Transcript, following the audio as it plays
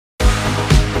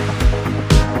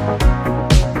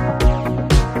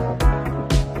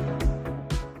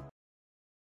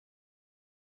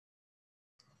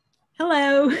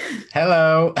Hello.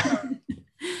 Hello.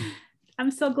 I'm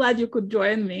so glad you could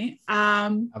join me.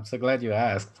 I'm so glad you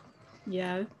asked.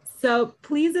 Yeah. So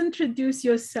please introduce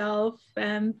yourself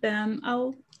and then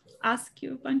I'll ask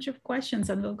you a bunch of questions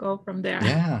and we'll go from there.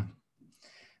 Yeah.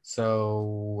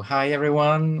 So, hi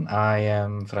everyone. I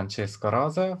am Francesco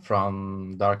Rosa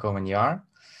from Daark Omen.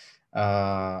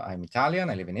 I'm Italian.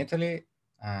 I live in Italy,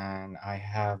 and I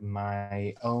have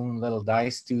my own little dye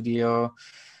studio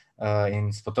in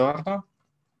Spotorno,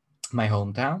 my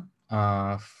hometown,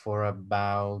 for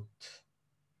about,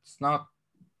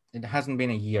 it hasn't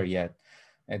been a year yet.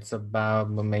 It's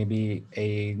about maybe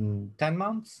 10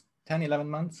 months, 10, 11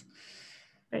 months.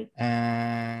 Right.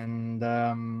 And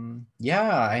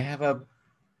yeah, I have a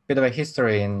bit of a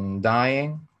history in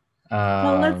dyeing.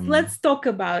 Well, let's talk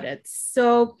about it.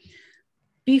 So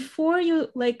before you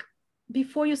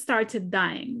started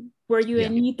dyeing, were you a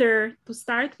knitter to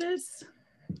start with?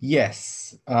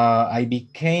 Yes, I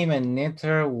became a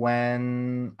knitter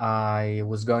when I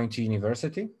was going to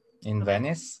university in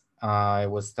Venice. I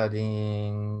was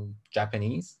studying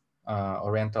Japanese,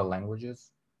 Oriental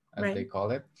languages, as they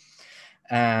call it.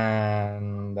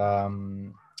 And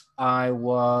I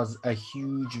was a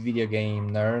huge video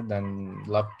game nerd and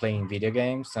loved playing video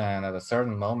games. And at a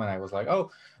certain moment, I was like,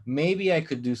 oh, maybe I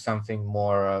could do something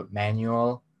more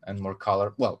manual and more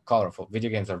colorful. Video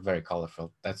games are very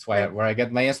colorful. That's why where I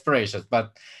get my inspirations.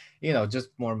 But, just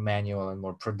more manual and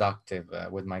more productive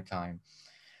with my time.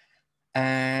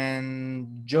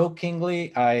 And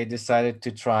jokingly, I decided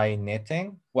to try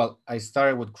knitting. Well, I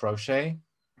started with crochet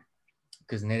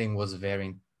because knitting was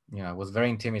I was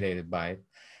very intimidated by it.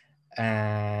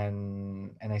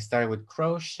 And I started with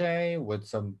crochet with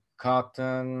some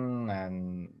cotton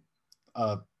and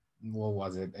what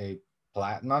was it?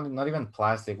 Not even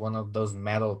plastic, one of those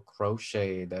metal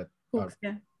crochet that Hooks,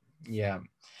 yeah.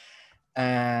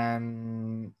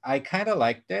 And I kind of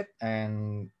liked it,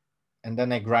 and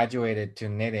then I graduated to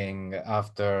knitting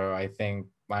after I think,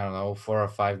 I don't know, 4 or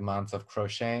 5 months of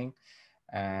crocheting,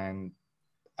 and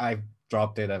I've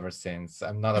dropped it ever since.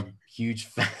 I'm not a huge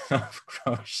fan of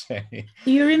crochet.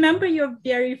 Do you remember your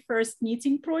very first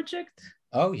knitting project?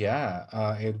 Oh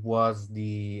yeah, it was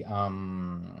the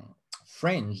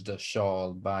fringed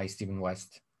shawl by Stephen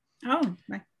West. Oh,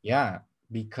 nice. Yeah,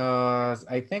 because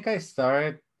I think I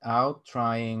started out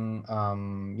trying,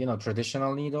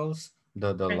 traditional needles,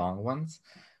 the long ones,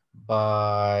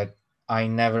 but I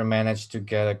never managed to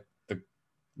get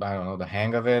the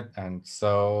hang of it. And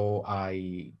so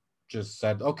I just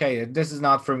said, okay, this is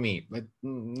not for me, but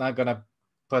I'm not gonna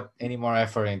put any more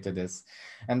effort into this.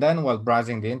 And then while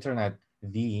browsing the internet,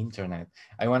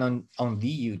 I went on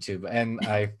the YouTube and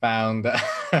I found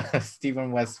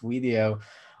Stephen West's video,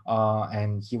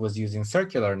 and he was using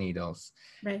circular needles.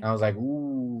 And I was like,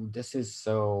 ooh, this is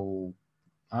so,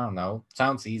 I don't know,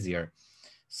 sounds easier.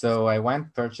 So I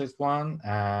went, purchased one,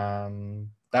 and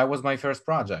that was my first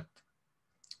project.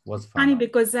 Was fun. Funny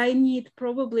because I need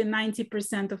probably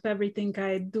 90% of everything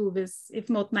I do with, if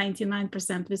not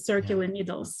 99%, with circular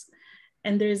needles.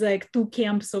 And there's like two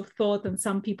camps of thought, and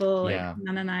some people like,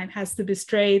 no, it has to be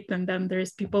straight. And then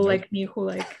there's people like me who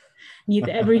like need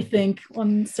everything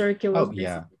on circular. Oh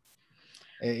yeah,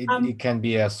 it can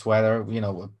be a sweater,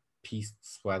 a pieced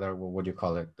sweater. What do you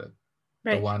call it?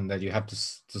 The one that you have to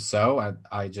sew. And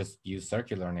I just use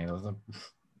circular needles.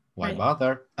 Why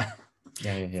bother?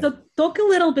 Yeah. So talk a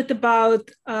little bit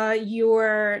about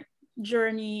your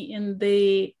journey in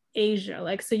the Asia.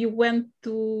 Like, so you went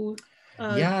to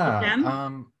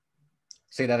Japan?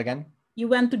 Say that again. You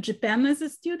went to Japan as a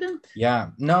student?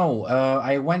 Yeah, no,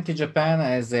 I went to Japan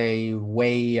as a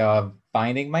way of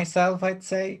finding myself, I'd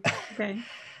say. Okay.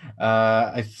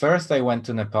 At first, I went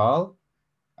to Nepal,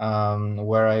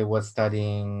 where I was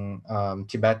studying modern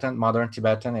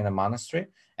Tibetan in a monastery.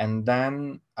 And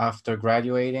then after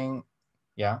graduating,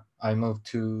 I moved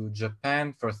to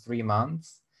Japan for 3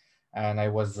 months. And I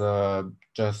was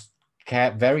just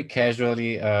very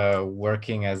casually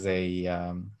working as a,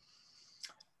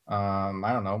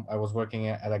 I don't know, I was working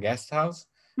at a guest house.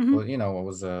 Well, I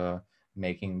was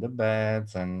making the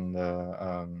beds and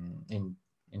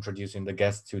introducing the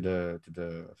guests to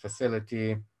the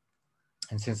facility.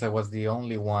 And since I was the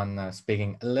only one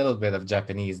speaking a little bit of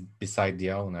Japanese beside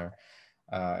the owner,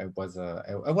 it was a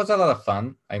lot of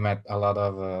fun. I met a lot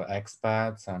of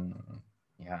expats, and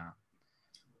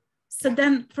So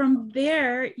then from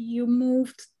there you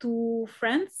moved to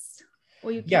France?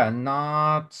 Or you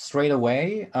not straight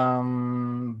away,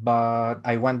 but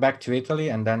I went back to Italy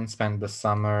and then spent the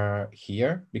summer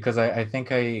here because I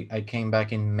think I came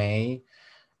back in May,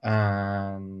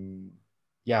 and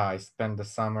yeah, I spent the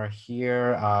summer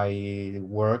here. I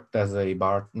worked as a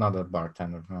not a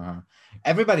bartender.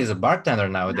 Everybody's a bartender I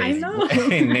nowadays know.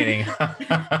 in knitting.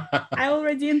 I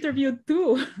already interviewed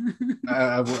two.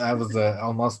 I was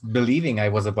almost believing I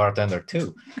was a bartender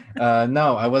too.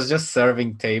 No, I was just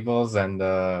serving tables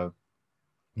and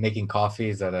making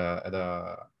coffees at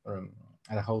a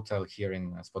hotel here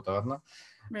in Spotorno.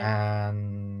 Right.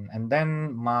 And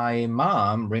then my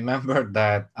mom remembered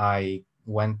that I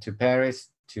went to Paris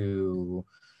to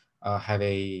have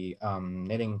a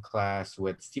knitting class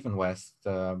with Stephen West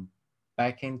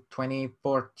back in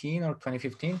 2014 or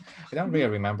 2015. I don't really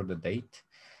remember the date.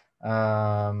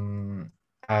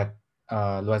 At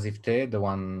Loisivete,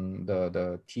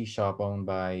 the tea shop owned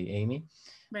by Amy.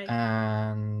 Right.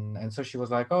 And so she was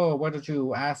like, oh, why don't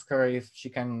you ask her if she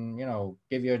can,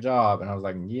 give you a job? And I was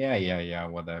like, yeah,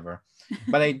 whatever.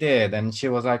 But I did. And she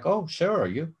was like, oh, sure,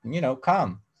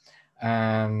 come.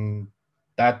 And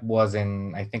that was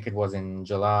I think it was in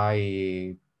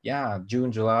July, yeah,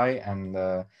 June, July. And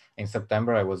in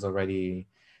September, I was already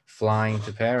flying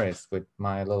to Paris with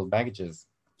my little baggages.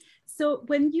 So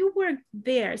when you were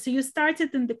there, so you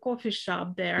started in the coffee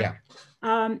shop there.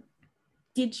 Yeah.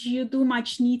 Did you do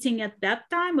much knitting at that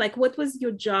time? Like, what was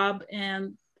your job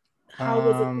and how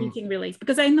was it knitting related?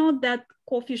 Because I know that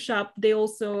coffee shop, they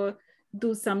also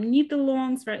do some knit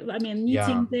alongs, right? I mean,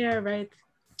 knitting there, right?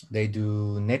 They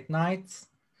do knit nights.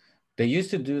 They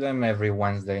used to do them every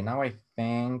Wednesday. Now I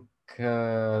think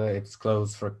it's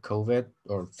closed for COVID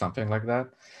or something like that.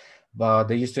 But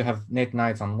they used to have knit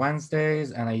nights on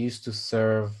Wednesdays, and I used to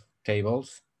serve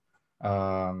tables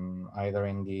either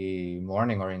in the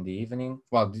morning or in the evening.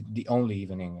 Well, the only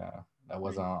evening that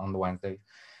was on the Wednesday.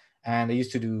 And I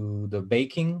used to do the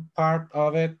baking part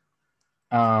of it.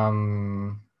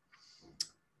 And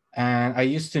I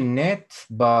used to knit,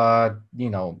 but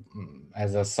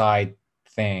as a side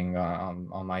thing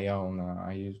on my own.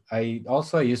 I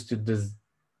also used to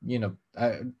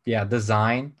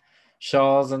design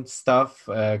shawls and stuff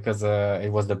because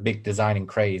it was the big designing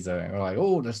craze. We're like,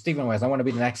 oh, the Stephen West. I want to be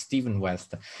the next Stephen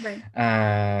West. Right.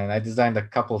 And I designed a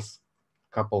couple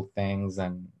things,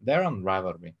 and they're on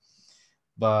Ravelry.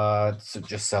 But so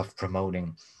just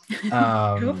self-promoting.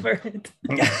 Go for it.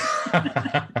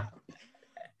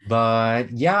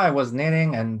 But yeah, I was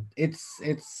knitting, and it's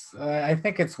I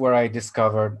think it's where I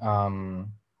discovered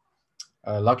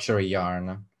luxury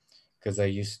yarn, because I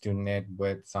used to knit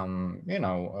with some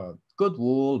good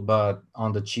wool, but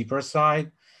on the cheaper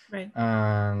side. Right.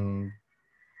 And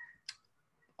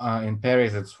in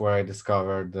Paris, it's where I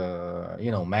discovered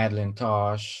Madeline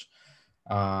Tosh.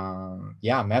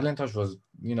 Madeline Tosh was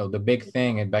the big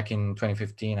thing back in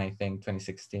 2015, I think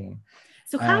 2016.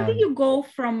 So how do you go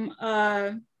from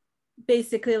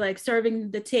basically like serving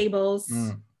the tables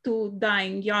to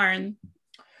dyeing yarn?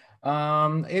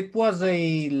 It was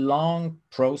a long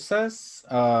process.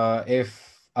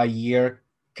 If a year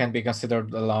can be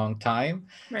considered a long time,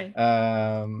 right?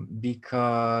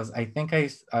 Because I think I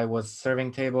was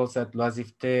serving tables at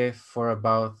Loisivete for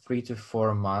about 3 to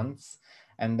 4 months,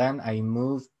 and then I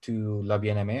moved to La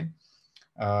Bien-Aimée,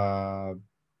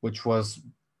 which was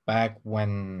back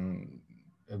when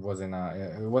it was in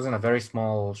a very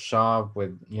small shop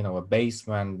with a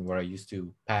basement where I used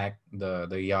to pack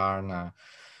the yarn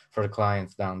for the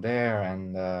clients down there.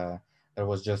 And there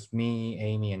was just me,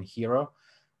 Amy, and Hero,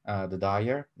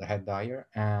 the head dyer.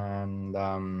 And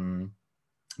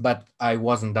but I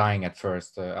wasn't dyeing at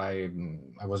first. I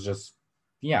was just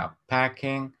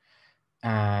packing,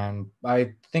 and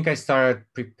I think I started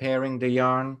preparing the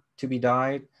yarn to be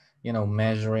dyed,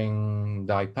 measuring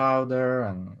dye powder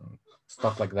and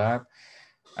stuff like that.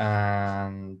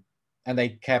 And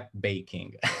I kept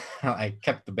baking. I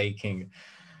kept baking.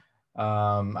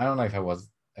 I don't know if I was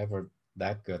ever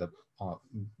that good at,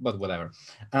 but whatever.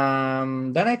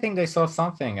 Then I think they saw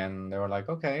something, and they were like,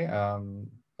 okay,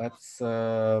 let's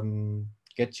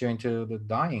get you into the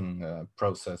dyeing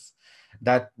process.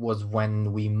 That was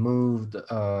when we moved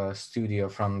studio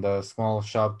from the small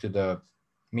shop to the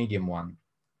medium one,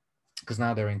 because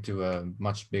now they're into a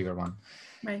much bigger one.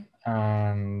 Right.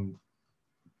 And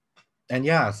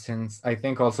yeah, since I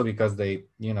think also because they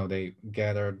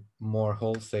gathered more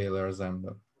wholesalers and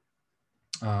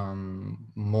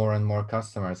more and more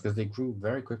customers, because they grew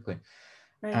very quickly.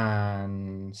 Right.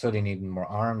 And so they needed more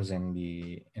arms in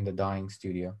the dyeing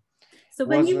studio. So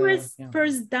when you were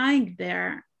first dyeing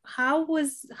there, how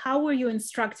were you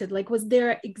instructed? Like, was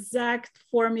there exact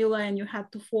formula and you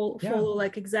had to follow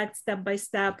like exact step by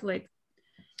step? Like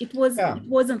it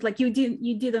wasn't like you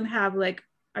didn't have like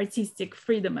artistic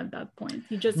freedom at that point.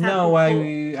 You just had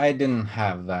I didn't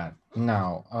have that.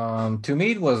 No. To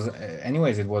me, it was,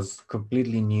 anyways, it was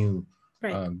completely new,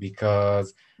 Right.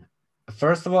 Because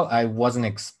first of all, I wasn't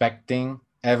expecting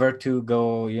ever to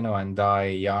go, and dye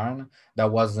yarn.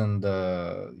 That wasn't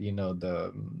the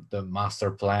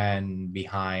master plan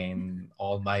behind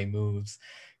all my moves,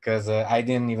 because I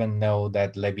didn't even know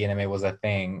that Le Bien-Aimé was a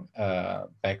thing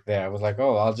back there. I was like,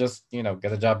 oh, I'll just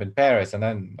get a job in Paris and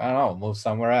then I don't know, move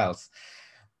somewhere else.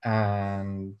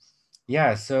 And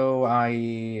yeah, so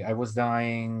I was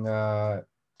dyeing the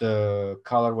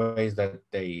colorways that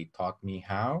they taught me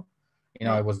how. I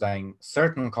Right. was dyeing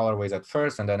certain colorways at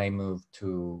first, and then I moved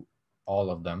to all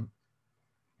of them.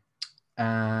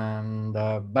 And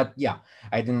but yeah,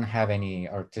 I didn't have any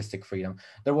artistic freedom.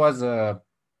 There was a,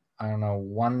 I don't know,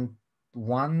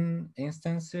 one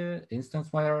instance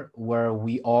where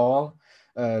we all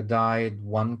dyed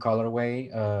one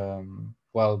colorway.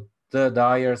 Well, the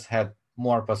dyers had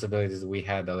more possibilities. We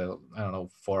had a little, I don't know,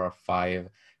 4 or 5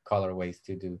 colorways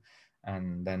to do,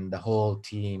 and then the whole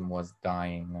team was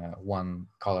dyeing one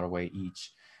colorway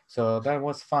each. So that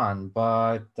was fun,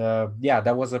 but yeah,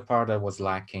 that was a part that was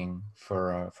lacking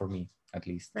for me, at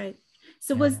least. Right.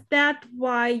 So Yeah. was that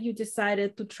why you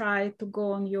decided to try to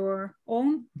go on your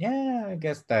own? Yeah, I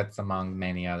guess that's among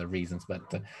many other reasons,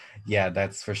 but yeah,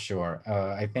 that's for sure.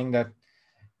 I think that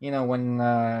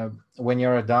when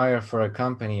you're a dyer for a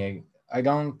company, I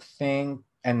don't think,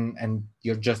 and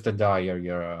you're just a dyer.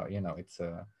 You're it's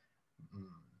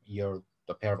you're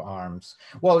a pair of arms.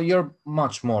 Well, you're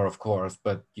much more, of course,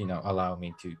 but allow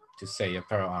me to say a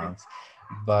pair of Right. arms,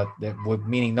 but that would,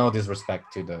 meaning no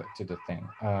disrespect to the thing.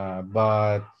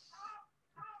 But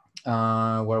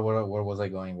where was I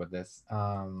going with this?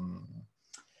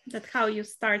 That's how you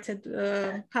started,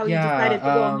 how you Yeah, decided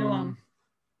to go on your own.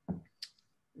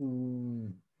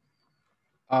 mm,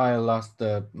 I lost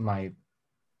my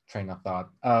train of thought.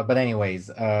 But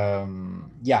anyways,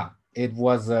 yeah, it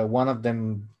was one of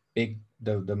them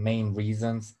the main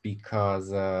reasons,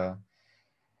 because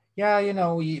yeah,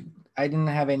 I didn't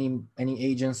have any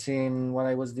agency in what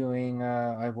I was doing.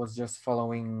 I was just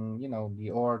following the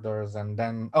orders, and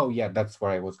then, oh yeah, that's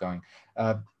where I was going.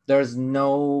 There's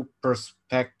no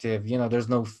perspective, there's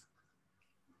no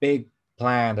big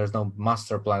plan, there's no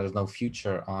master plan, there's no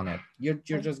future on it. You're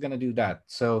Right. just gonna do that.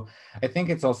 So I think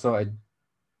it's also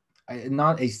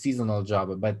not a seasonal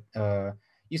job, but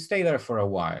you stay there for a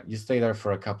while, you stay there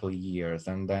for a couple of years,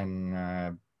 and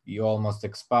then you almost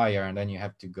expire, and then you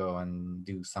have to go and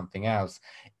do something else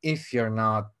if you're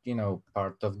not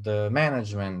part of the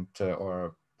management,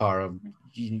 or part of,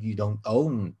 you don't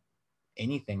own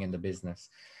anything in the business.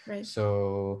 Right.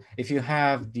 So if you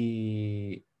have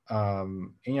the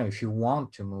if you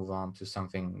want to move on to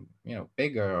something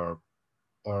bigger,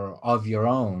 or of your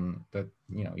own, that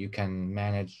you can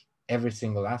manage every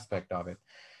single aspect of it,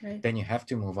 Right. then you have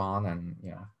to move on. And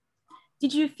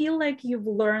Did you feel like you've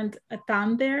learned a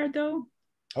ton there though?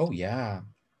 oh yeah,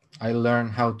 I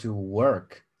learned how to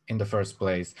work in the first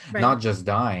place, Right. not just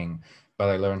dying, but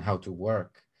I learned how to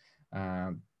work,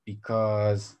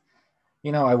 because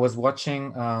I was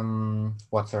watching,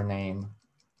 what's her name,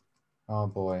 oh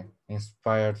boy,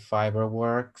 Inspired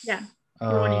Fiberworks, Yeah.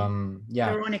 Veronica.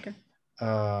 yeah, Veronica.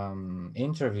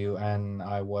 interview, and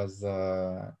I was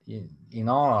in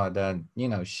awe that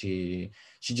she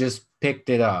just picked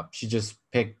it up. She just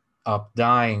picked up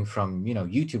dyeing from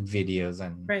YouTube videos,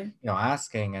 and Right.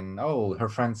 asking, and oh, her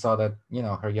friend saw that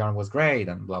her yarn was great,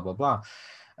 and blah blah blah.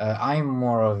 I'm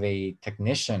more of a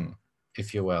technician,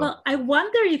 if you will. Well, I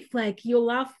wonder if like you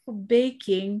love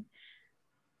baking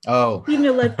Oh.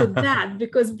 similar to that,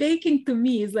 because baking to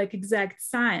me is like exact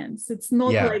science. It's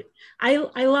not Yeah. like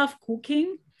I love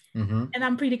cooking Mm-hmm. and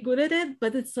I'm pretty good at it,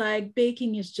 but it's like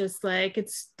baking is just like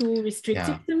it's too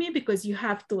restrictive Yeah. to me, because you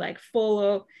have to like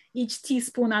follow each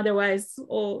teaspoon, otherwise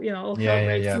all hell Yeah, yeah,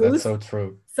 breaks yeah, that's loose. so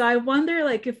true. So I wonder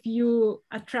like if you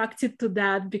attracted to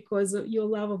that because of your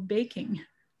love of baking.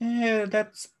 Yeah,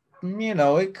 that's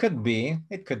it could be,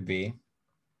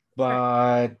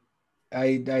 but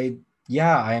I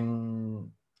yeah,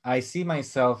 I see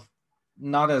myself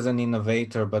not as an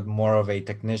innovator, but more of a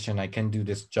technician. I can do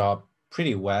this job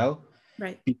pretty well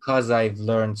Right. because I've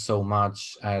learned so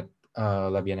much at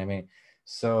La Bien-Aimée.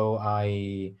 So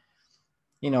I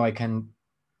can,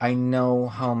 I know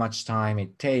how much time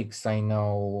it takes. I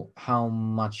know how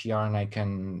much yarn I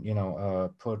can,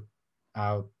 put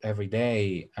out every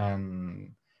day.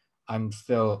 And I'm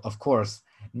still, of course,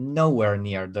 nowhere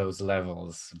near those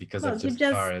levels because I've Well, you just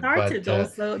just started. But started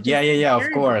also, yeah, just yeah, be yeah, of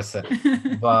careful. course.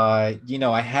 But,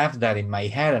 I have that in my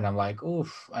head, and I'm like,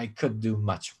 oof, I could do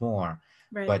much more.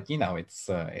 But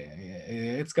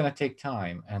it's gonna take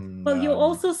time. And well, you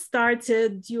also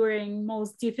started during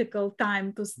most difficult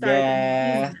time to start a new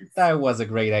yeah, business. that was a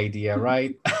great idea,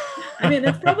 right? I mean,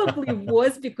 it probably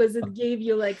was, because it gave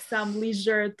you like some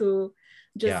leisure to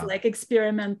just like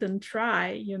experiment and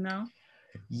try,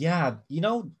 Yeah,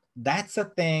 that's a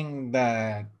thing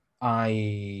that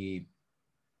I'm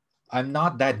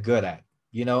not that good at,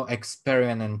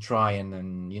 experiment and try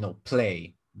and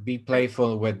play, be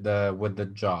playful with the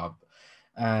job.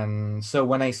 And so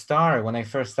when I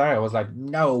first started, I was like,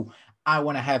 no, I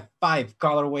want to have 5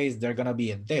 colorways. They're gonna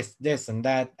be this and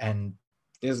that, and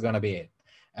this is gonna be it.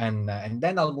 And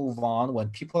then I'll move on when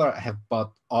people have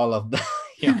bought all of the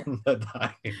yarn that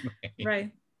I made.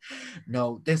 Right.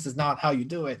 No, this is not how you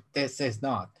do it. This is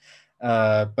not.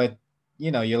 But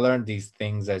you learn these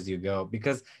things as you go,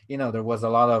 because there was a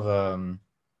lot of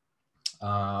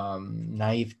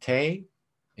naivete,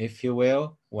 if you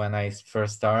will, when I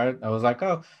first started. I was like,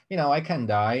 oh, I can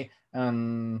dye,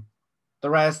 and the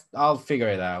rest I'll figure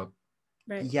it out.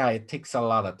 Right. Yeah, it takes a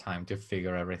lot of time to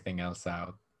figure everything else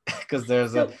out. Because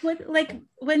there's like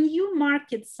when you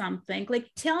market something, like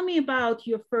tell me about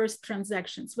your first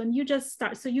transactions when you just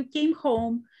start. So you came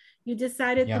home, you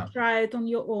decided to try it on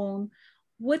your own.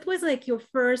 What was like your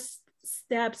first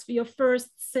steps, your first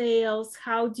sales?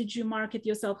 How did you market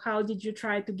yourself? How did you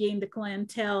try to gain the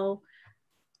clientele?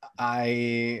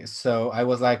 I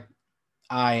was like,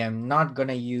 I am not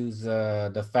gonna use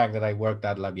the fact that I worked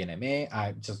at La Bien-Aimée.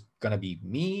 I'm just gonna be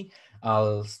me.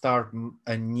 I'll start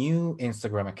a new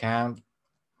Instagram account.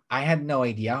 I had no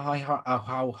idea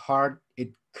how hard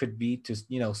it could be to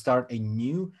start a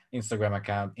new Instagram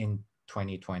account in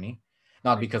 2020.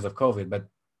 Not because of COVID, but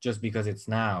just because it's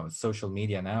now social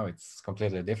media. Now it's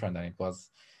completely different than it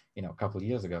was a couple of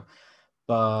years ago.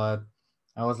 But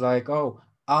I was like, oh,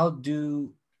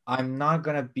 I'm not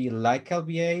gonna be like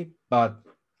LBA, but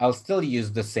I'll still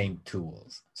use the same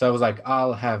tools. So I was like,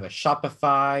 I'll have a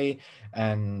Shopify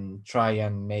and try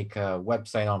and make a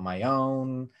website on my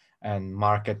own and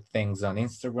market things on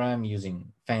Instagram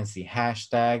using fancy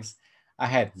hashtags. I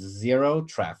had zero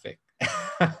traffic,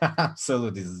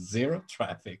 absolutely zero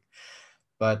traffic.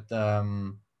 But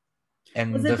and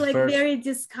Was the it like first very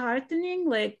disheartening?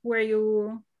 Like, were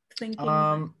you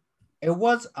thinking it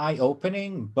was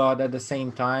eye-opening, but at the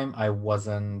same time, I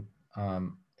wasn't.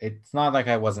 It's not like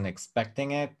I wasn't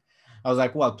expecting it. I was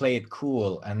like, well, play it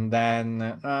cool, and then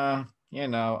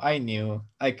I knew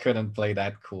I couldn't play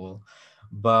that cool,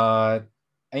 but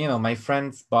my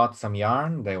friends bought some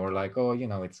yarn. They were like, oh,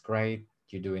 it's great.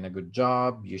 You're doing a good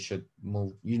job. You should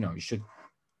move. You should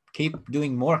keep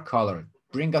doing more color.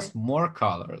 Bring us more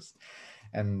colors.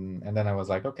 And then I was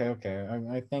like, okay,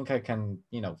 I think I can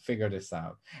figure this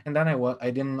out. And then I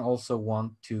didn't also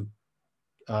want to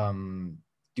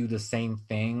do the same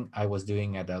thing I was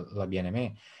doing at La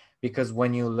Bien-Aimée, because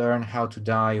when you learn how to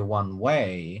dye one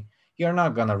way, you're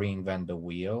not gonna reinvent the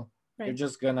wheel. right.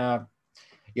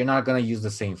 You're not gonna use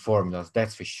the same formulas,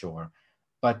 that's for sure.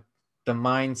 But the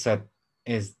mindset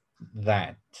is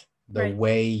that the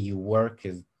way you work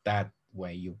is that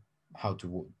way you how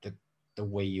to the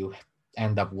way you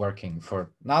end up working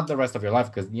for not the rest of your life,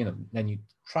 because then you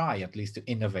try at least to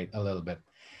innovate a little bit.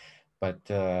 But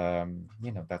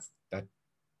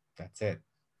that's it.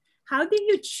 How do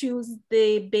you choose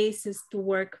the bases to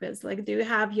work with? Like, do you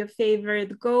have your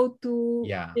favorite go-to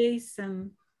base?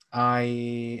 And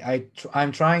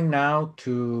I'm trying now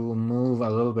to move a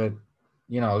little bit,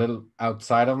 a little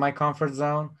outside of my comfort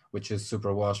zone, which is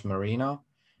superwash merino,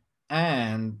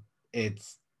 and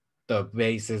it's the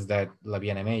bases that La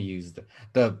Bien-Aimée used,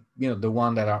 the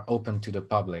one that are open to the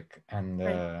public, and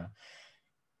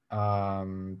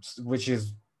which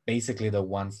is basically the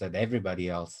ones that everybody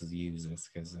else uses,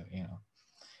 because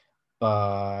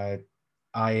but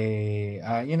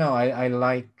I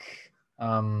like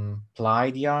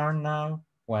plied yarn now,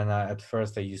 when at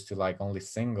first I used to like only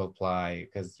single ply,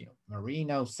 because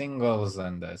merino singles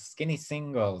and skinny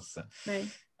singles,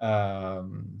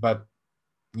 but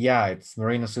yeah, it's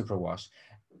merino superwash.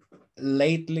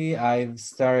 Lately I've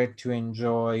started to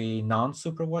enjoy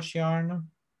non-superwash yarn,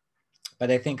 but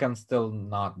I think I'm still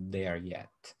not there yet.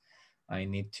 I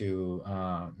need to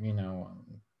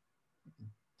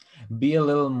be a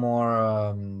little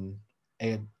more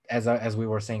as we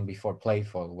were saying before,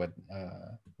 playful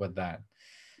with that.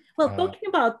 well, talking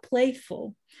about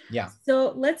playful, yeah,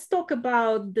 so let's talk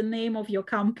about the name of your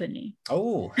company.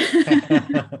 Oh.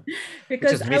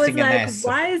 Because I was like,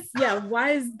 why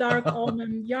is Daark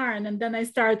Omen yarn? And then I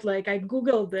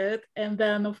googled it, and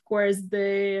then of course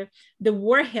the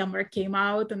Warhammer came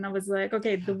out, and I was like,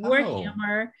 okay, the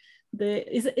Warhammer,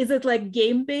 Is it like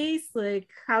game based? Like,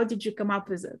 how did you come up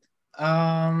with it?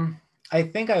 I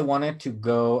think I wanted to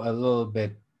go a little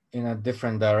bit in a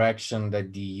different direction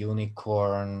than the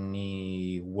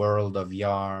unicorny world of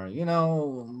yarn. You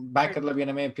know, back at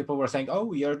Levianime, people were saying,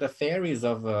 "Oh, you're the fairies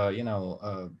of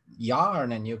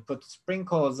yarn, and you put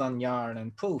sprinkles on yarn,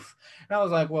 and poof." And I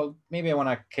was like, "Well, maybe I want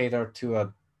to cater to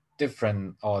a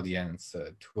different audience,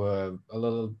 to a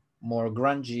little more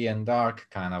grungy and dark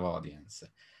kind of audience,"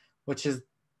 which is,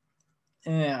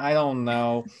 I don't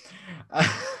know.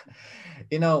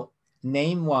 You know,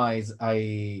 name wise,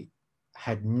 I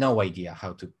had no idea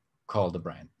how to call the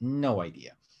brand. No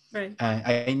idea. Right.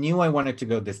 I knew I wanted to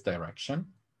go this direction.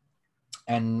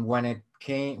 And when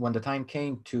the time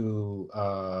came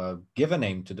to give a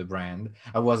name to the brand,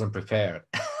 I wasn't prepared.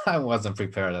 I wasn't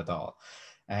prepared at all.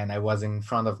 And I was in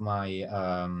front of my,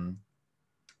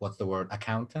 what's the word,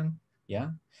 accountant. Yeah.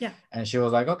 Yeah. And she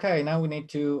was like, okay, now we need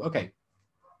to, okay,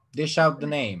 dish out the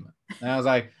name. And I was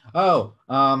like, oh,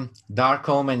 Daark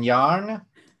Omen yarn.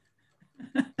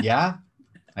 Yeah,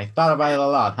 I thought about it a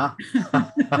lot, huh?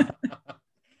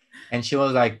 And she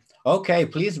was like, okay,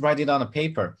 please write it on a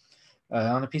paper,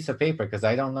 on a piece of paper, because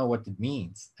I don't know what it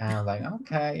means. And I was like,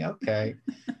 okay.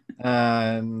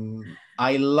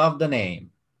 I love the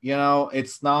name. You know,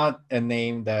 it's not a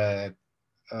name that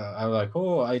I was like,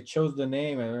 oh, I chose the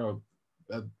name. And,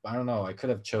 I don't know. I could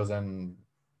have chosen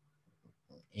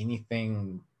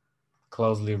anything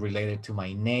closely related to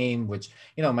my name, which,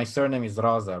 you know, my surname is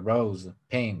Rosa, Rose,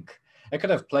 pink. I could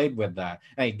have played with that.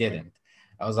 I didn't.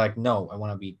 I was like, no, I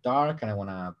want to be dark and I want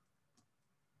to,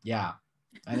 yeah,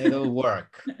 and it'll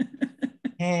work.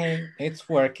 Hey, it's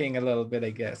working a little bit, I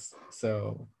guess.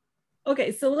 So.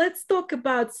 Okay, so let's talk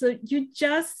about, so you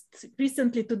just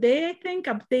recently today, I think,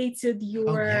 updated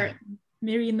your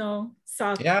merino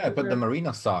sock. Yeah, I put the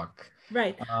merino sock.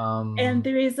 Right. And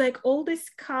there is like all these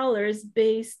colors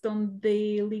based on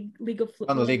the League of Legends.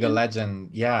 On the League of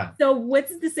Legends, yeah. So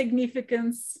what's the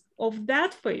significance of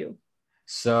that for you?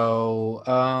 So,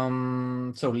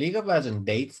 so League of Legends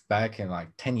dates back in like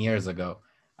 10 years ago.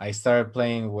 I started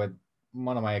playing with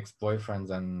one of my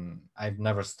ex-boyfriends and I've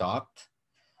never stopped.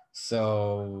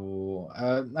 So,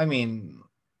 I mean,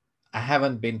 I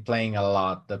haven't been playing a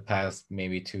lot the past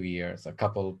maybe 2 years, a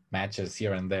couple matches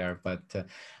here and there, but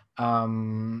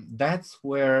that's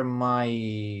where my,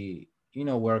 you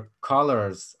know, where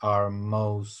colors are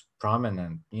most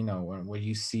prominent, you know, where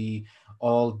you see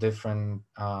all different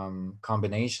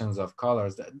combinations of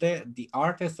colors. The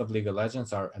artists of League of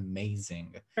Legends are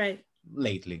amazing. Right.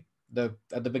 Lately.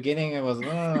 At the beginning it was a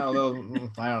little,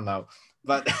 I don't know,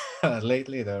 but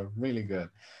lately they're really good.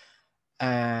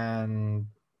 And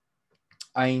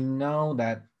I know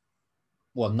that,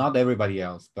 well, not everybody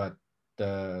else, but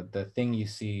the thing you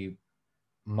see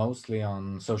mostly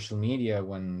on social media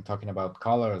when talking about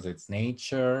colors, it's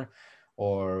nature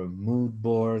or mood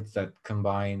boards that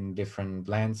combine different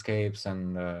landscapes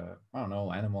and I don't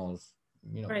know, animals,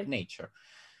 you know, right. Nature.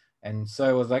 And so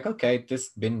I was like, okay, this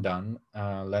been done.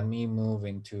 Let me move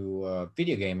into a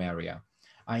video game area.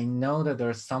 I know that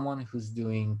there's someone who's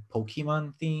doing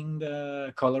Pokemon themed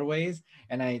colorways,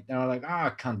 and I'm like,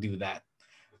 I can't do that.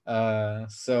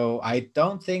 So I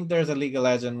don't think there's a League of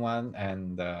Legends one,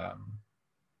 and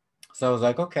so I was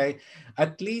like, okay,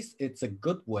 at least it's a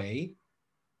good way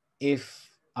if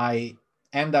I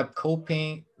end up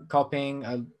copying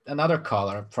another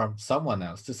color from someone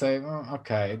else to say, oh,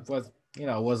 okay, it was, you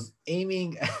know, was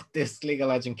aiming at this League of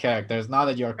Legends character, it's not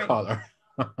at your color.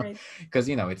 Because,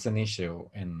 you know, it's an issue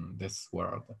in this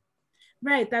world.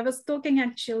 Right. I was talking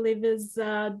actually with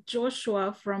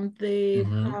Joshua from the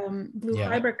Blue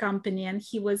Fiber Company, and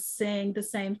he was saying the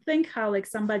same thing, how like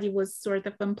somebody was sort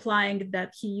of implying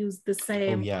that he used the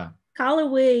same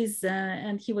colorways,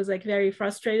 and he was like very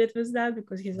frustrated with that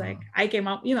because he's like, I came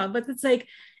up, you know, but it's like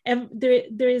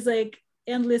there is like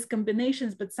endless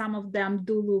combinations, but some of them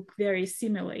do look very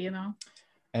similar, you know.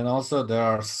 And also there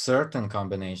are certain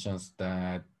combinations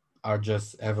that are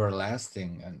just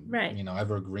everlasting and you know,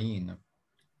 evergreen.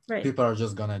 People are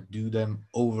just gonna do them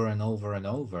over and over and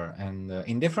over, and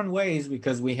in different ways,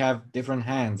 because we have different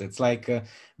hands. It's like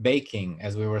baking,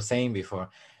 as we were saying before.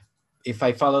 If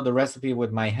I follow the recipe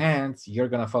with my hands, you're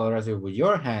gonna follow the recipe with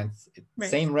your hands.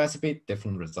 Same recipe,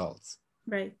 different results.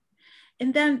 Right.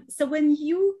 And then, so when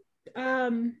you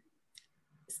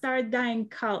start dyeing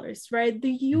colors, right, do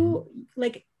you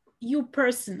like, you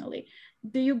personally,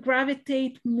 do you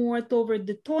gravitate more toward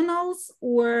the tonals,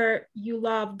 or you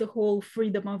love the whole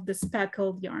freedom of the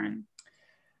speckled yarn?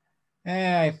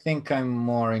 I think I'm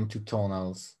more into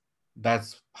tonals.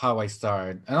 That's how I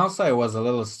started. And also I was a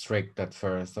little strict at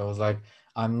first. I was like,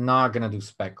 I'm not gonna do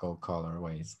speckle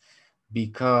colorways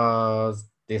because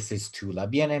this is too La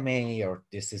Bien-Aimée or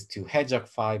this is too hedgehog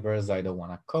fibers. I don't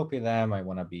want to copy them. I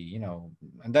want to be, you know,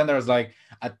 and then there's like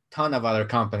a ton of other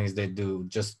companies that do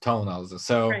just tonals.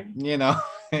 So, Right. you know,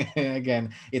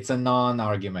 again, it's a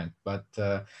non-argument, but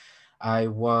I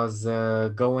was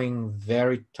going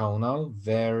very tonal,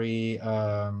 very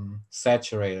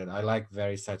saturated. I like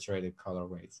very saturated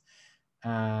colorways.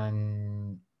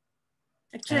 And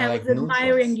Actually, I I like was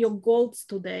admiring neutrals. your golds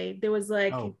today. There was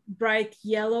like Oh. bright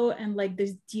yellow and like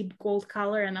this deep gold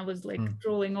color, and I was like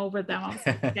drooling over them. I was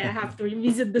like, okay, I have to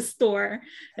revisit the store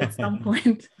at some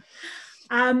point.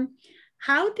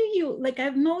 How do you like?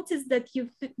 I've noticed that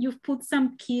you've put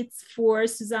some kits for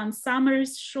Suzanne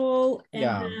Summers' shawl, and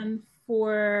Yeah. then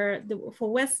for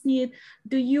Westmead.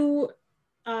 Do you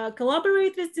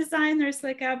collaborate with designers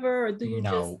like ever, or do you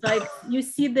just No. like you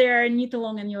see their knit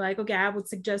along and you're like, okay, I would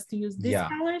suggest to use these Yeah.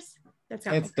 colors? That's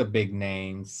how. It's the big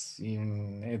names.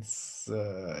 It's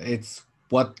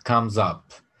what comes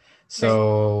up. Right.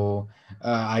 So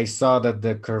I saw that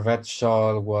the Corvette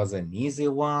shawl was an easy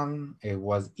one. It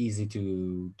was easy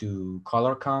to do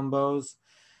color combos.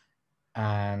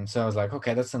 And so I was like,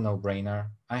 okay, that's a no-brainer.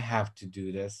 I have to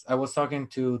do this. I was talking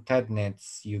to Ted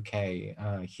Knits UK.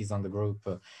 He's on the group,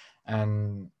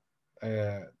 and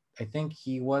uh, I think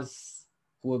he was.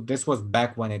 Well, this was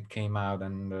back when it came out,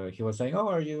 and he was saying, "Oh,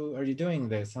 are you doing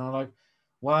this?" And I'm like,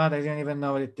 "What? I didn't even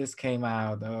know that this came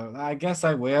out. I guess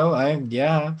I will.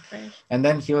 Yeah." Right. And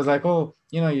then he was like, "Oh,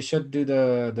 you know, you should do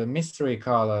the mystery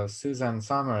call of Susan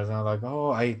Summers." And I'm like,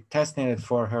 "Oh, I tested it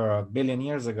for her a billion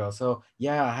years ago, so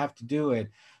yeah, I have to do it.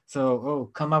 So, oh,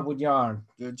 come up with yarn.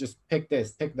 Just pick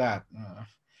this, pick that."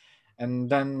 And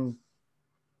then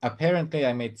apparently,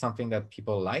 I made something that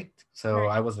people liked, so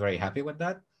Right. I was very happy with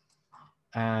that.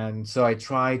 And so I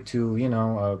tried to,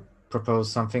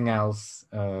 propose something else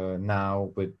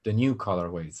now with the new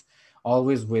colorways,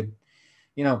 always with,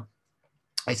 you know,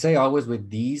 I say always with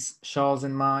these shawls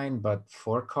in mind, but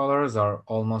 4 colors are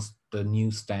almost the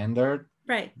new standard.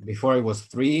 Right. Before it was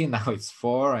 3, now it's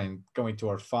 4 and going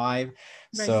toward 5.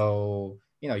 Right. So,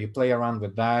 you play around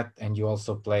with that, and you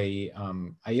also play,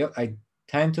 I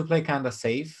tend to play kind of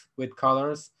safe with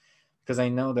colors because I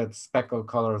know that speckled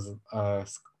colorways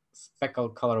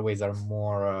are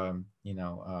more,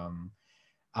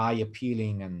 eye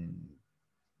appealing, and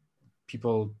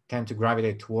people tend to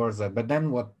gravitate towards that. But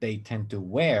then what they tend to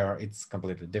wear, it's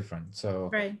completely different. So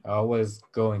Right. I always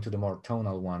go into the more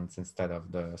tonal ones instead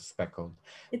of the speckled.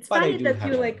 It's But I funny do that have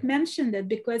you them. like mentioned it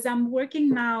because I'm working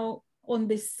now on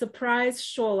this surprise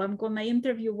shawl. I'm gonna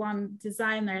interview one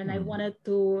designer, and I wanted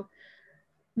to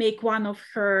make one of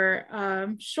her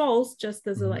shawls just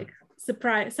as a like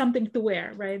surprise, something to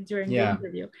wear right during the Yeah.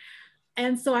 interview.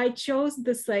 And so I chose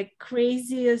this like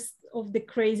craziest of the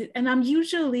crazy, and I'm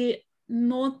usually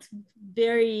not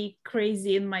very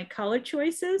crazy in my color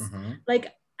choices.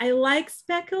 Like I like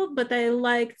speckled, but I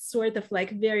like sort of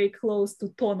like very close to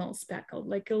tonal speckled,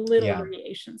 like a little Yeah.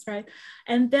 variations, right?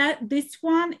 And that this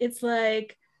one, it's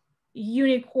like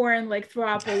unicorn, like throw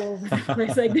up all over the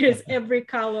place. Like there's every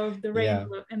color of the Yeah.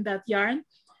 rainbow in that yarn.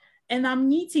 And I'm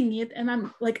knitting it, and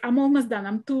I'm almost done.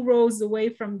 I'm 2 rows away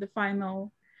from the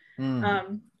final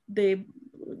the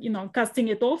casting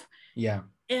it off. Yeah.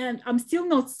 And I'm still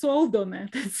not sold on it.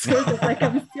 It's sort of like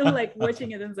I'm still like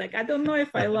watching it and it's like, I don't know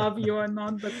if I love you or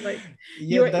not, but like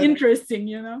Yeah, you're interesting,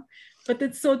 but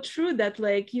it's so true that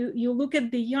like you look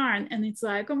at the yarn and it's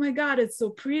like, oh my god, it's so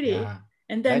pretty. Yeah.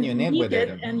 And then you knit knit with it,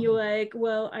 it and you're like,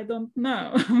 well, I don't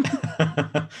know.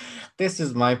 This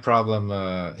is my problem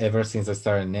ever since I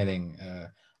started knitting.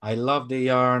 I love the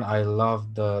yarn. I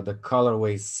love the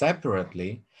colorways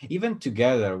separately, even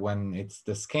together when it's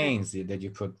the skeins that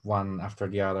you put one after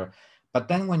the other. But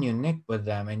then when you knit with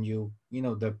them and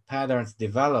the patterns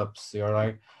develops, you're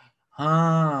like,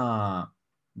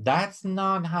 that's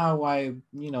not how I,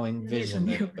 envisioned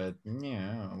it. But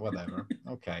yeah, whatever.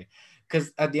 Okay.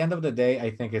 Because at the end of the day, I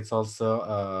think it's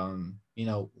also,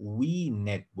 we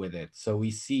knit with it. So we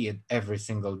see it every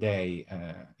single day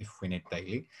if we knit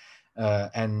daily.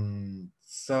 And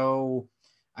so,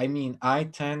 I mean, I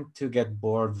tend to get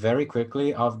bored very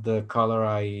quickly of the color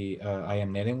I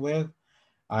am knitting with.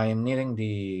 I am knitting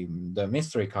the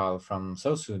mystery call from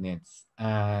Sosu Knits,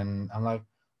 and I'm like,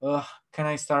 ugh, can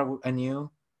I start anew?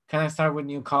 Can I start with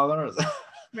new colors?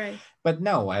 Right. But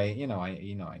no, I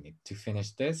need to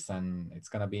finish this, and it's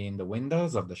gonna be in the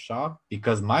windows of the shop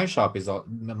because my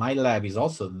lab is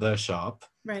also the shop.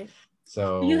 Right.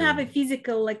 So you have a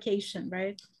physical location,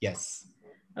 right? Yes.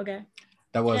 Okay.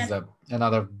 That was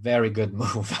another very good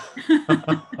move.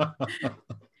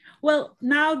 Well,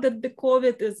 now that the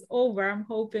COVID is over, I'm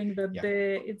hoping that Yeah.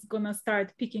 it's gonna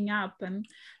start picking up. And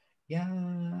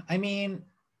Yeah, I mean,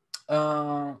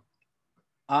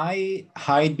 I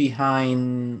hide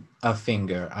behind a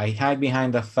finger. I hide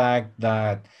behind the fact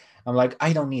that I'm like,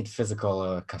 I don't need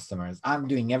physical customers. I'm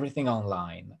doing everything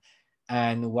online.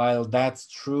 And while that's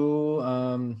true,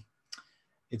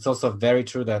 it's also very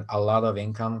true that a lot of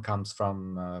income comes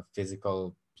from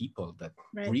physical people, that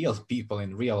right, real people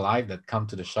in real life that come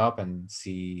to the shop and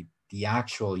see the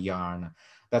actual yarn.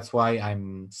 That's why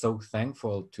I'm so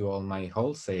thankful to all my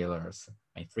wholesalers,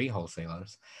 my 3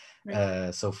 wholesalers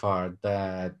right. so far,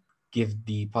 that give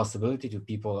the possibility to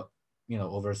people,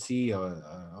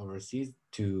 overseas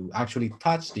to actually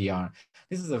touch the yarn.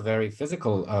 This is a very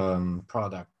physical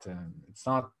product. It's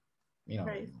not, you know,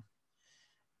 Right.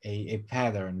 a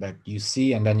pattern that you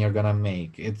see and then you're gonna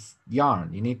make. It's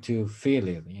yarn. You need to feel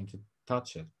it. You need to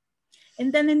touch it.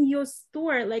 And then in your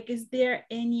store, like, is there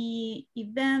any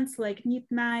events like knit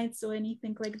nights or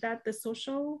anything like that? The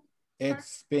social part?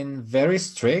 It's been very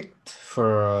strict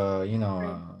for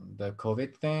Right. the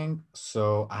COVID thing,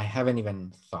 so I haven't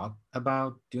even thought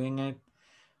about doing it.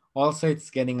 Also, it's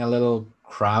getting a little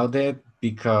crowded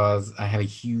because I have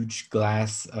a huge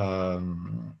glass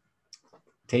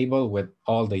table with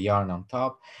all the yarn on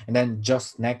top, and then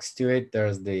just next to it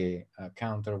there's the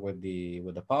counter with the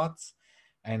pots.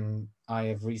 And I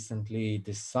have recently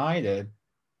decided,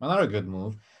 another good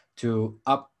move, to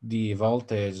up the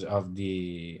voltage of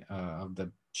the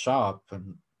shop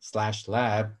and slash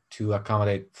lab to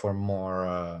accommodate for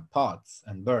more pots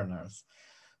and burners.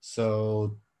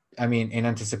 So I mean, in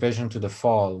anticipation to the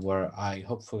fall, where I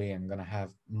hopefully am gonna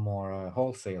have more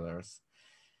wholesalers.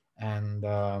 And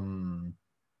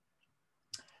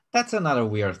that's another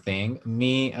weird thing.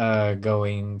 Me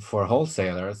going for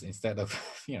wholesalers instead of,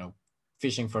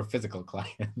 fishing for physical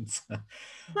clients.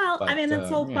 Well, I But, mean,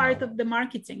 it's all part of the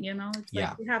marketing, It's like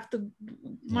yeah, you have to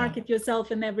yeah, market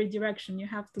yourself in every direction. You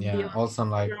have to be yeah. on Also,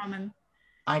 I'm like, Instagram and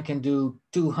I can do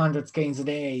 200 skeins a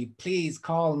day. Please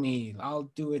call me. I'll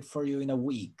do it for you in a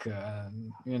week.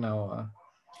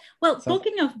 well, So,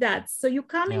 talking of that, so you're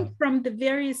yeah, coming from the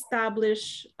very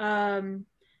established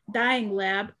dyeing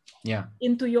lab yeah.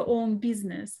 into your own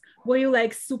business. Were you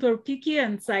like super picky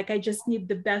and it's like, I just need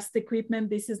the best equipment,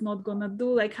 this is not gonna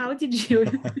do? Like, how did you?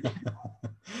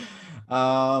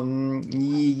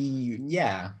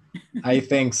 Yeah, I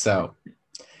think so.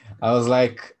 I was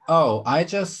like, oh,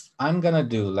 I'm gonna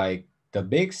do like the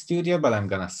big studio, but I'm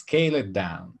gonna scale it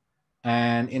down.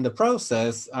 And in the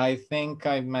process, I think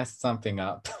I messed something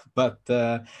up. But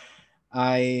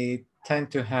I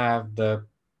tend to have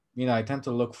I tend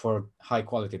to look for high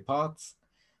quality pots.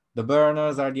 The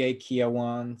burners are the IKEA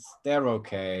ones. They're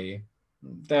okay.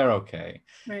 They're okay.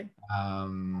 Right,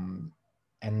 Um,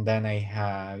 and then I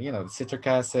have, the citric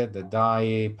acid, the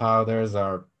dye powders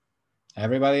are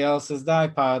everybody else's dye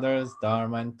powders,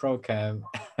 Dharma and Prochem,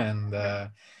 and right, uh,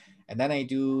 and then I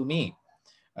do me.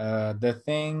 The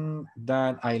thing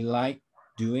that I like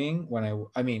doing when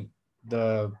I mean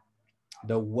the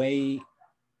way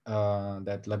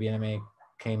that La BNMA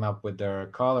came up with their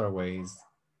colorways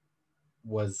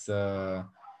was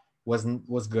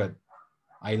was good.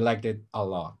 I liked it a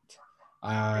lot. right,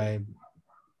 I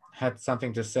had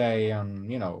something to say on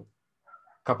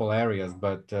couple areas,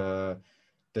 but the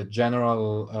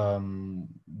general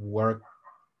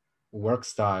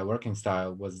working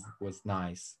style was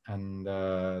nice, and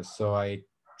so I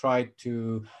tried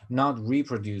to not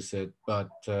reproduce it, but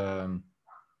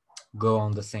go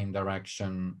on the same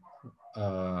direction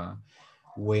uh,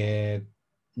 with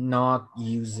not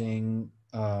using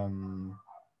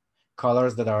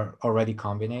colors that are already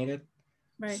combined.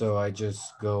 right. So I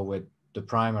just go with the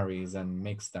primaries and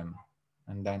mix them,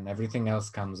 and then everything else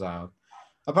comes out.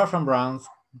 Apart from browns,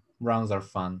 browns are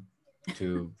fun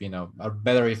to, are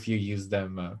better if you use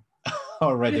them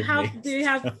already Do you mixed.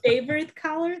 have favorite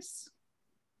colors?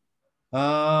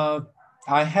 uh,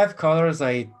 I have colors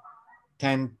I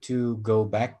tend to go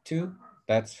back to,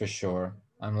 that's for sure.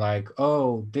 I'm like,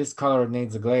 oh, this color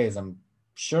needs a glaze. I'm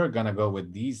sure gonna go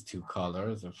with these 2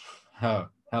 colors. Oh,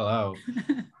 hello.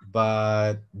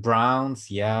 But browns,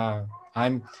 yeah.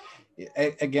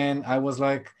 Again, I was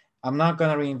like, I'm not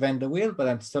gonna reinvent the wheel, but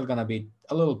I'm still gonna be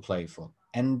a little playful.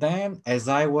 And then as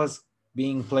I was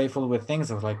being playful with things,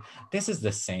 I was like, this is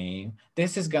the same.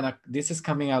 This is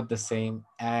coming out the same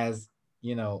as,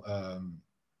 you know, um,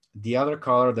 the other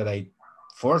color that I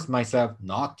forced myself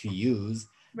not to use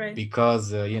Right,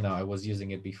 because I was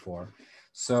using it before.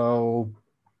 So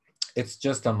it's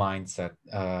just a mindset.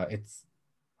 It's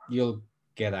You'll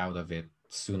get out of it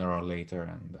sooner or later,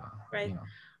 and right. you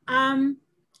know. Um,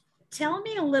 Tell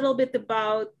me a little bit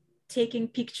about taking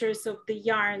pictures of the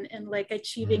yarn and like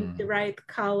achieving the right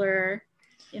color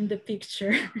in the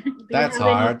picture. Do That's you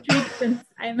have hard. any tricks? And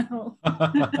I know.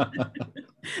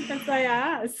 That's why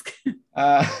I ask.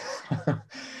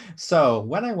 So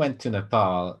when I went to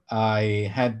Nepal, I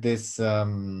had this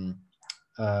what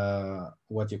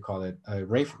do you call it, a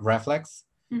reflex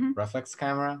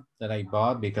camera that I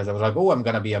bought because I was like, oh, I'm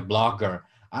gonna be a blogger.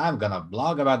 I'm gonna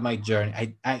blog about my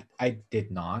journey. I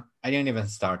did not. I didn't even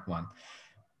start one,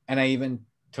 and I even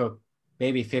took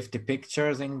maybe 50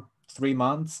 pictures in 3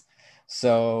 months.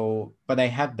 So, but I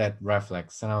had that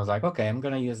reflex, and I was like, okay, I'm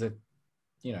gonna use it.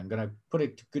 I'm gonna put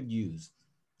it to good use,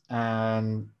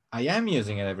 and I am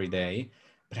using it every day,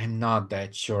 but I'm not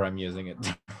that sure I'm using it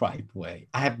the right way.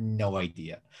 I have no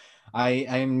idea.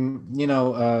 I'm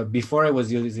before I was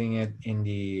using it in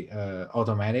the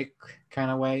automatic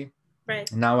kind of way. Right.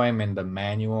 Now I'm in the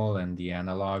manual and the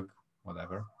analog,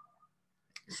 whatever.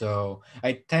 So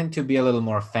I tend to be a little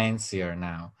more fancier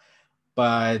now,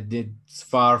 but it's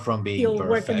far from being Still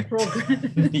perfect. Work in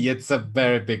progress. It's a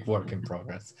very big work in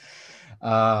progress.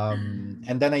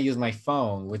 And then I use my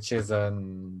phone, which is a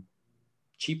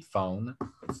cheap phone.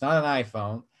 It's not an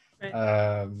iPhone. Right.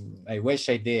 I wish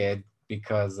I did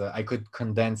because I could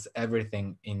condense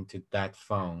everything into that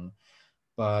phone.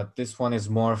 But this one is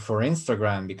more for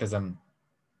Instagram because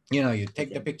you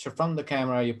take the picture from the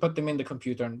camera, you put them in the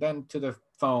computer and then to the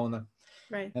phone.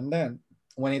 Right. And then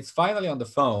when it's finally on the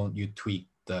phone, you tweak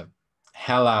the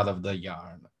hell out of the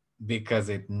yarn because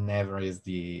it never is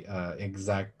the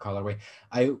exact colorway.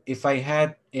 If I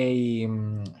had a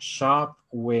shop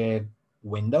with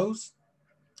windows,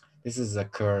 this is a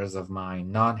curse of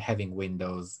mine, not having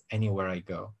windows anywhere I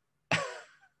go.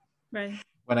 Right.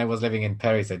 When I was living in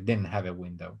Paris, I didn't have a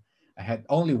window. I had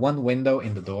only one window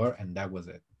in the door, and that was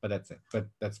it. But that's it. But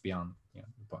that's beyond the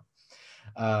point.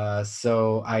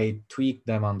 So I tweak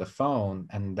them on the phone,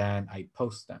 and then I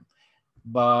post them.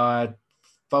 But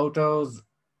photos,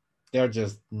 they're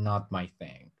just not my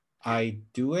thing. I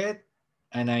do it,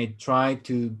 and I try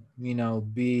to,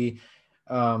 be,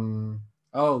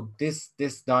 oh,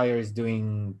 this dyer is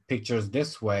doing pictures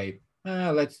this way.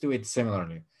 Let's do it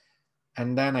similarly.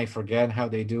 And then I forget how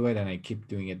they do it, and I keep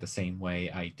doing it the same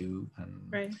way I do. And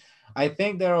right. I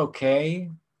think they're okay.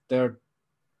 They're.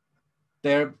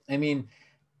 I mean,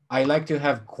 I like to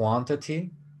have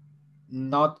quantity,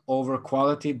 not over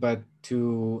quality, but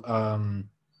to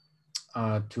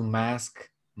mask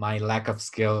my lack of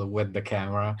skill with the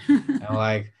camera. I'm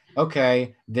like,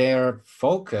 okay, they're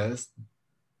focused,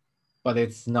 but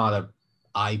it's not a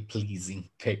eye-pleasing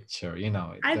picture,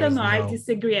 I don't know. I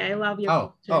disagree. I love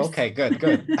your pictures. Oh, okay, good.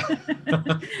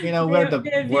 We're the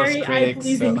worst very critics.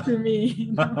 Eye-pleasing to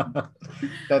me.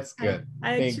 That's good.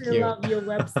 I actually love your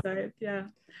website. Yeah.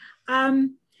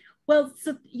 Well,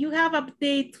 so you have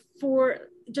update for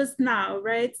just now,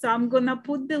 right? So I'm gonna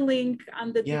put the link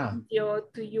under the video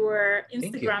to your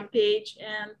Instagram page,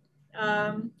 and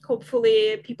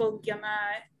hopefully people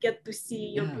gonna get to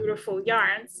see your beautiful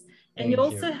yarns. And you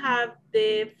also have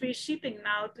the free shipping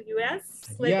now to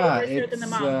US, like over a certain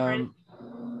amount, right?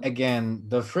 Again,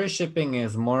 the free shipping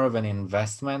is more of an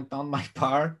investment on my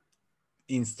part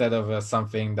instead of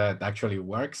something that actually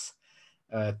works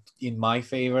in my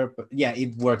favor. But yeah,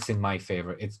 it works in my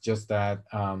favor. It's just that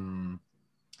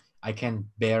I can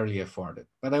barely afford it.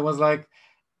 But I was like,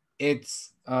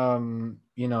 it's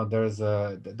there's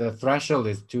the threshold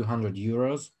is 200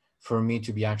 euros for me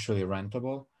to be actually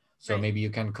rentable. So maybe you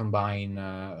can combine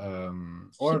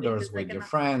orders with your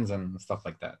friends and stuff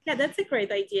like that. Yeah, that's a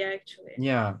great idea, actually.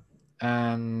 Yeah.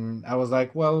 And I was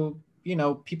like, well,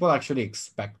 people actually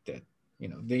expect it.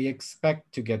 They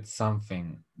expect to get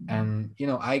something. And,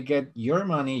 I get your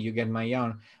money, you get my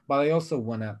yarn, but I also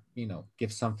want to,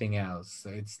 give something else.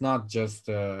 It's not just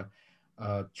a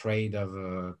trade of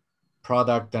a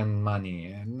product and money.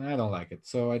 And I don't like it.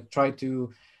 So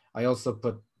I also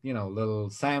put little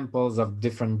samples of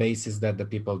different bases that the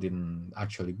people didn't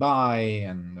actually buy.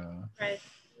 And right.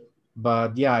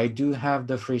 But yeah, I do have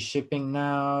the free shipping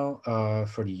now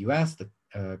for the US,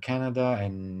 Canada,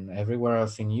 and everywhere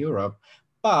else in Europe.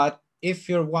 But if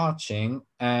you're watching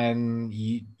and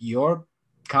your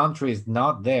country is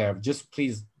not there, just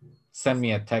please send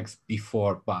me a text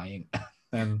before buying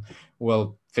and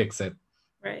we'll fix it.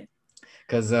 Right.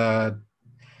 Because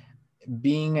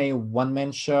being a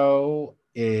one-man show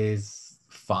is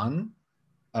fun,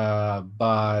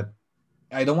 but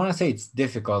I don't want to say it's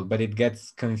difficult, but it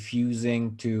gets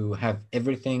confusing to have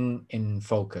everything in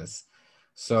focus.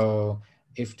 So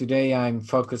if today I'm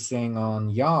focusing on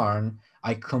yarn,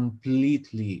 I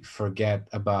completely forget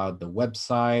about the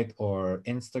website or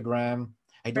Instagram.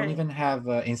 I don't even have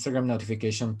Instagram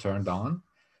notification turned on.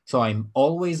 So I'm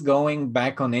always going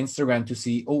back on Instagram to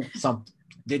see, oh,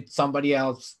 did somebody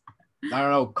else, I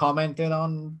don't know, commented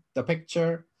on the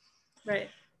picture? Right.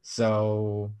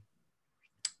 So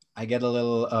I get a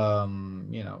little,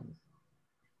 you know.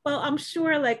 Well, I'm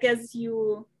sure like as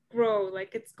you grow,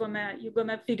 like you're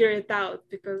gonna figure it out,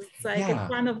 because it's like it's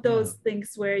one of those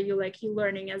things where you're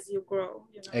learning as you grow,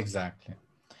 you know. Exactly.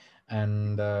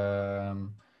 And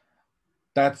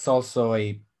that's also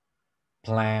a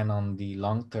plan on the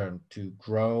long term, to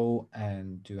grow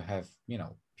and to have, you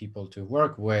know, people to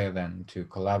work with and to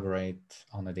collaborate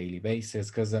on a daily basis.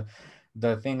 Because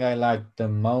the thing I liked the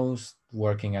most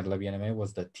working at La BNMA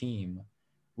was the team.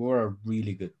 We were a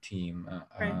really good team.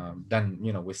 Then,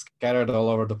 you know, we scattered all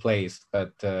over the place,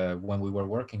 but when we were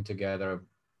working together,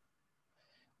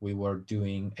 we were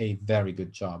doing a very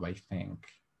good job, I think.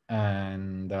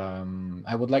 And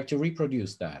I would like to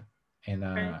reproduce that in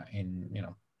you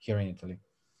know, here in Italy.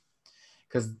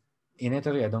 Because in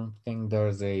Italy, I don't think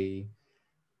there's a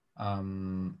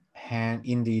hand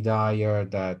indie dyer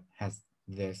that has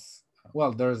this.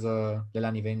 Well, there's a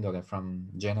Delani Vendole from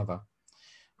Genova.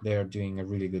 They're doing a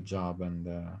really good job, and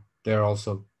they're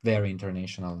also very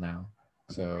international now.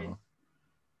 So,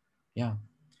 yeah.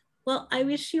 Well, I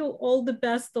wish you all the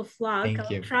best of luck. Thank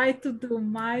I'll you. try to do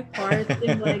my part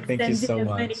in like Thank you sending so as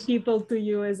much. many people to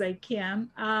you as I can.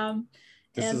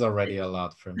 This is already a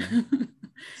lot for me.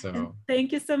 So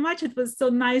thank you so much. It was so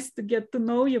nice to get to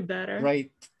know you better.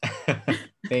 Great.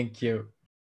 Thank you.